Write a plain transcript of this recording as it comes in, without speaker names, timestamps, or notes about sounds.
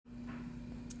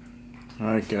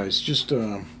Alright guys, just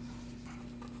a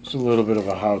little bit of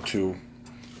a how-to.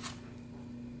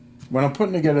 When I'm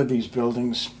putting together these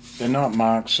buildings, they're not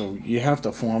marked, so you have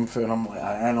to form fit them.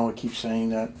 I know I keep saying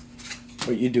that,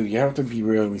 but you do. You have to be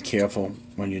really careful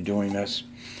when you're doing this.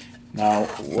 Now,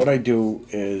 what I do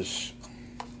is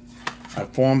I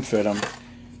form fit them,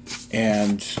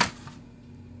 and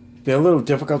they're a little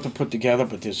difficult to put together,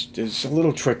 but there's a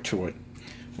little trick to it.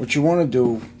 What you want to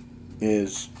do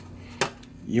is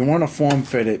you want to form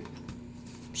fit it,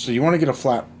 so you want to get a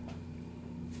flat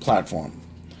platform.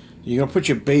 You're going to put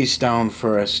your base down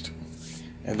first,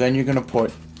 and then you're going to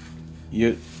put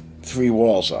your 3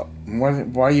 walls up.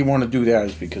 And why you want to do that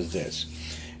is because this.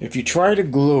 If you try to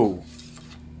glue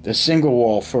the single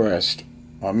wall first,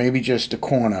 or maybe just the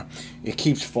corner, it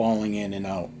keeps falling in and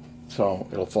out. So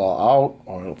it'll fall out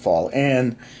or it'll fall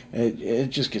in. It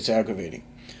just gets aggravating.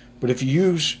 But if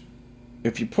you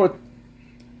put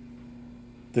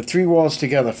the 3 walls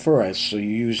together first, so you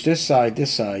use this side,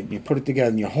 and you put it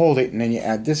together and you hold it, and then you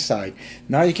add this side.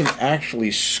 Now you can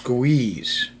actually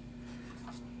squeeze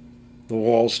the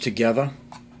walls together.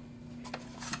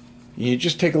 You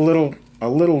just take a little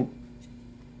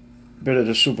bit of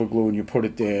the super glue and you put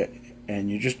it there, and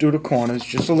you just do the corners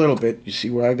just a little bit. You see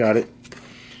where I got it,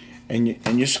 and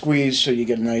you squeeze so you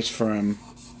get a nice firm,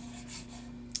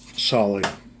 solid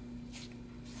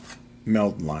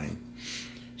meld line.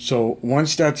 So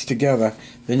once that's together,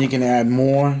 then you can add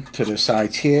more to the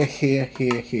sides here, here,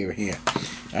 here, here, here.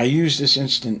 I use this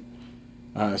instant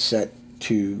set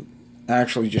to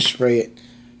actually just spray it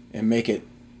and make it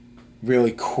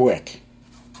really quick,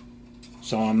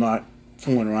 so I'm not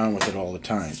fooling around with it all the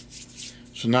time.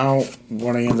 So now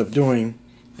what I end up doing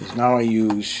is now I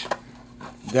use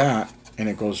that, and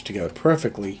it goes together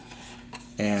perfectly,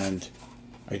 and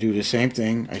I do the same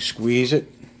thing. I squeeze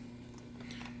it.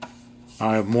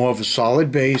 I have more of a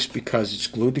solid base because it's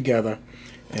glued together.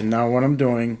 And now what I'm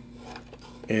doing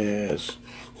is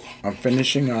I'm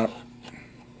finishing up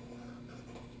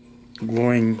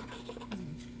gluing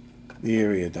the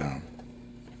area down.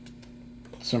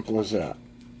 Simple as that.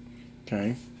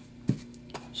 Okay.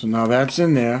 So now that's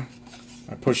in there.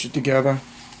 I push it together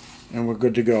and we're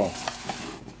good to go.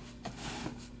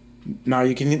 Now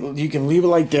you can leave it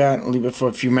like that and leave it for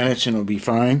a few minutes and it'll be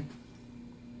fine.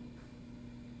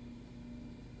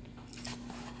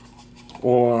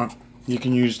 Or you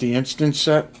can use the instant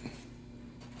set,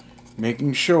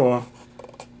 making sure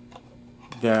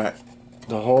that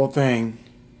the whole thing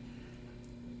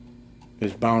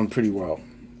is bound pretty well.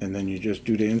 And then you just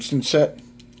do the instant set,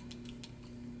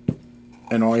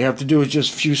 and all you have to do is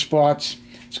just a few spots.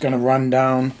 It's going to run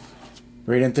down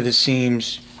right into the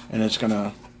seams, and it's going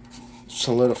to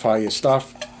solidify your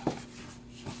stuff,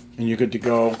 and you're good to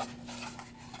go.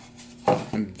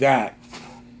 And that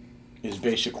is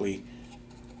basically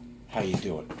how you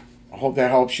do it. I hope that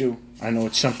helps you. I know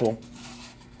it's simple,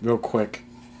 real quick,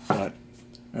 and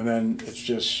then it's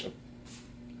just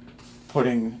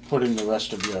putting the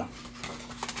rest of your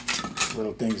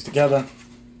little things together,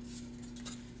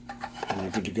 and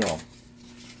you're good to go.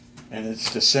 And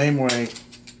it's the same way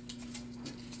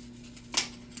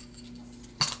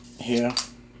here.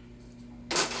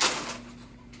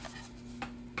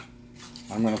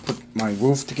 I'm going to put my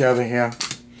roof together here,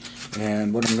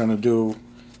 and what I'm going to do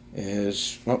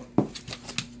is, well,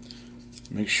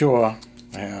 make sure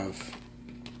I have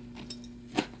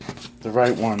the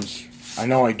right ones. I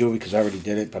know I do because I already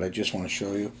did it, but I just want to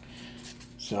show you.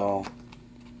 So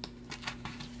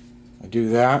I do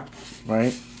that,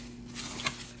 right?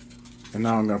 And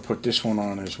now I'm going to put this one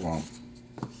on as well.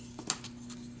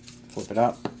 Flip it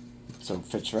up so it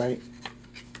fits right.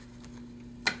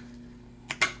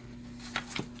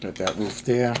 Got that roof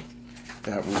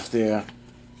there,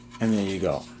 and there you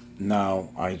go. Now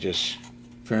I just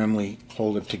firmly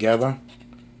hold it together,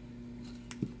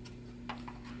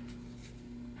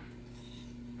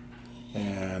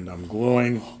 and I'm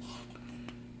gluing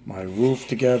my roof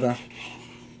together.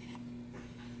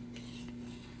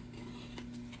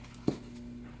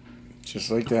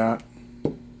 Just like that.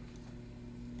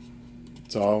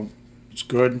 It's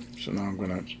good. So now I'm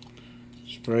gonna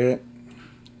spray it,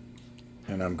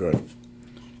 and I'm good.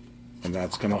 And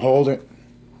that's gonna hold it.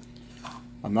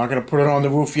 I'm not going to put it on the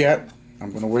roof yet.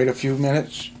 I'm going to wait a few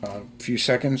minutes, a few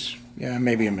seconds, yeah,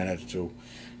 maybe a minute or two.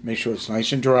 Make sure it's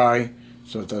nice and dry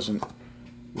so it doesn't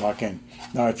lock in.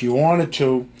 Now, if you wanted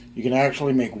to, you can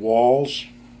actually make walls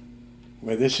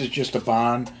where this is just a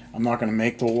bond. I'm not going to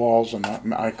make the walls.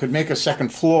 I could make a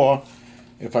second floor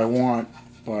if I want,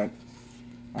 but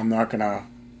I'm not going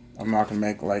to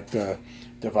make like the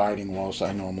dividing walls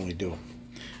I normally do.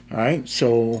 All right,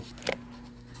 so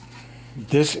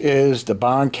This is the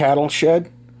barn cattle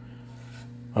shed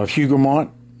of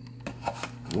Hougomont,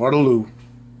 Waterloo,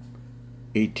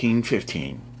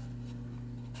 1815.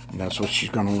 And that's what she's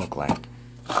going to look like.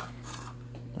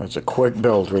 That's a quick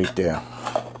build right there.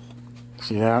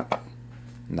 See that?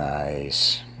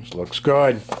 Nice. This looks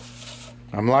good.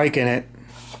 I'm liking it.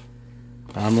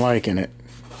 I'm liking it.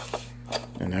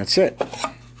 And that's it.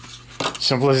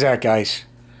 Simple as that, guys.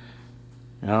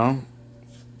 You know?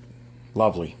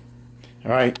 Lovely.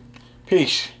 All right.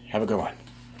 Peace. Have a good one.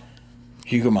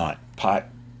 Hougomont, Pot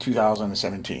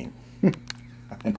 2017.